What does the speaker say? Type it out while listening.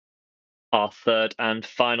Our third and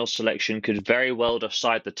final selection could very well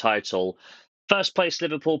decide the title. First place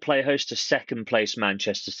Liverpool play host to second place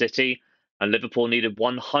Manchester City, and Liverpool needed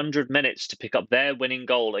 100 minutes to pick up their winning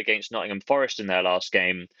goal against Nottingham Forest in their last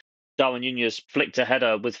game. Darwin Nunez flicked a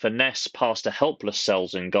header with finesse past a helpless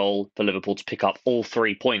Sells in goal for Liverpool to pick up all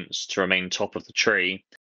 3 points to remain top of the tree.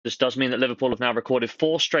 This does mean that Liverpool have now recorded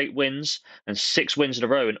 4 straight wins and 6 wins in a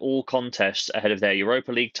row in all contests ahead of their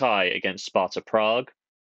Europa League tie against Sparta Prague.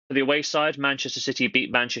 For the away side, Manchester City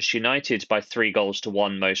beat Manchester United by 3 goals to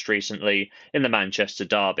 1 most recently in the Manchester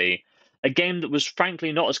derby. A game that was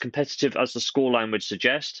frankly not as competitive as the scoreline would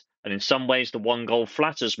suggest, and in some ways the 1 goal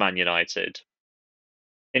flatters Man United.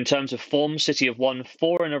 In terms of form, City have won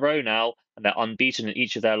 4 in a row now, and they're unbeaten in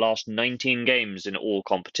each of their last 19 games in all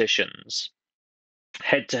competitions.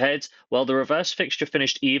 Head to head, well, the reverse fixture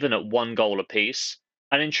finished even at 1 goal apiece.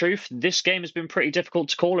 And in truth, this game has been pretty difficult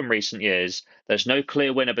to call in recent years. There's no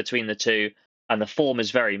clear winner between the two, and the form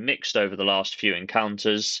is very mixed over the last few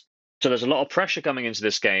encounters. So there's a lot of pressure coming into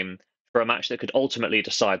this game for a match that could ultimately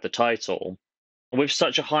decide the title. With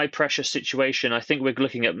such a high pressure situation, I think we're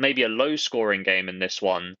looking at maybe a low scoring game in this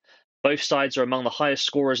one. Both sides are among the highest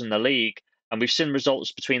scorers in the league, and we've seen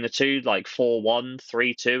results between the two like 4-1,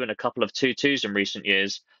 3-2, and a couple of 2-2s in recent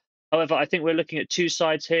years. However, I think we're looking at two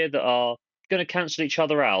sides here that are going to cancel each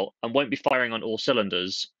other out and won't be firing on all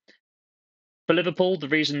cylinders. For Liverpool, the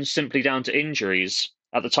reason's simply down to injuries.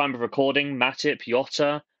 At the time of recording, Matip,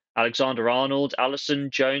 Jota, Alexander-Arnold, Alisson,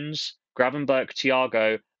 Jones, Gravenberch,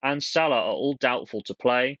 Thiago, and Salah are all doubtful to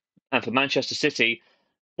play. And for Manchester City,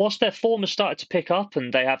 whilst their form has started to pick up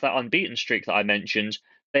and they have that unbeaten streak that I mentioned,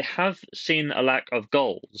 they have seen a lack of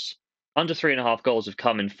goals. Under 3.5 goals have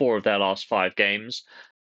come in 4 of their last 5 games.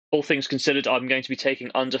 All things considered, I'm going to be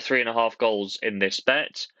taking under 3.5 goals in this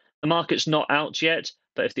bet. The market's not out yet,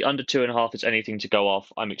 but if the under 2.5 is anything to go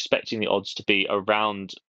off, I'm expecting the odds to be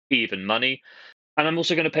around even money. And I'm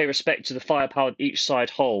also going to pay respect to the firepower each side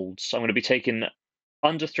holds. I'm going to be taking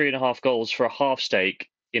under 3.5 goals for a half stake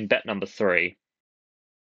in bet number 3.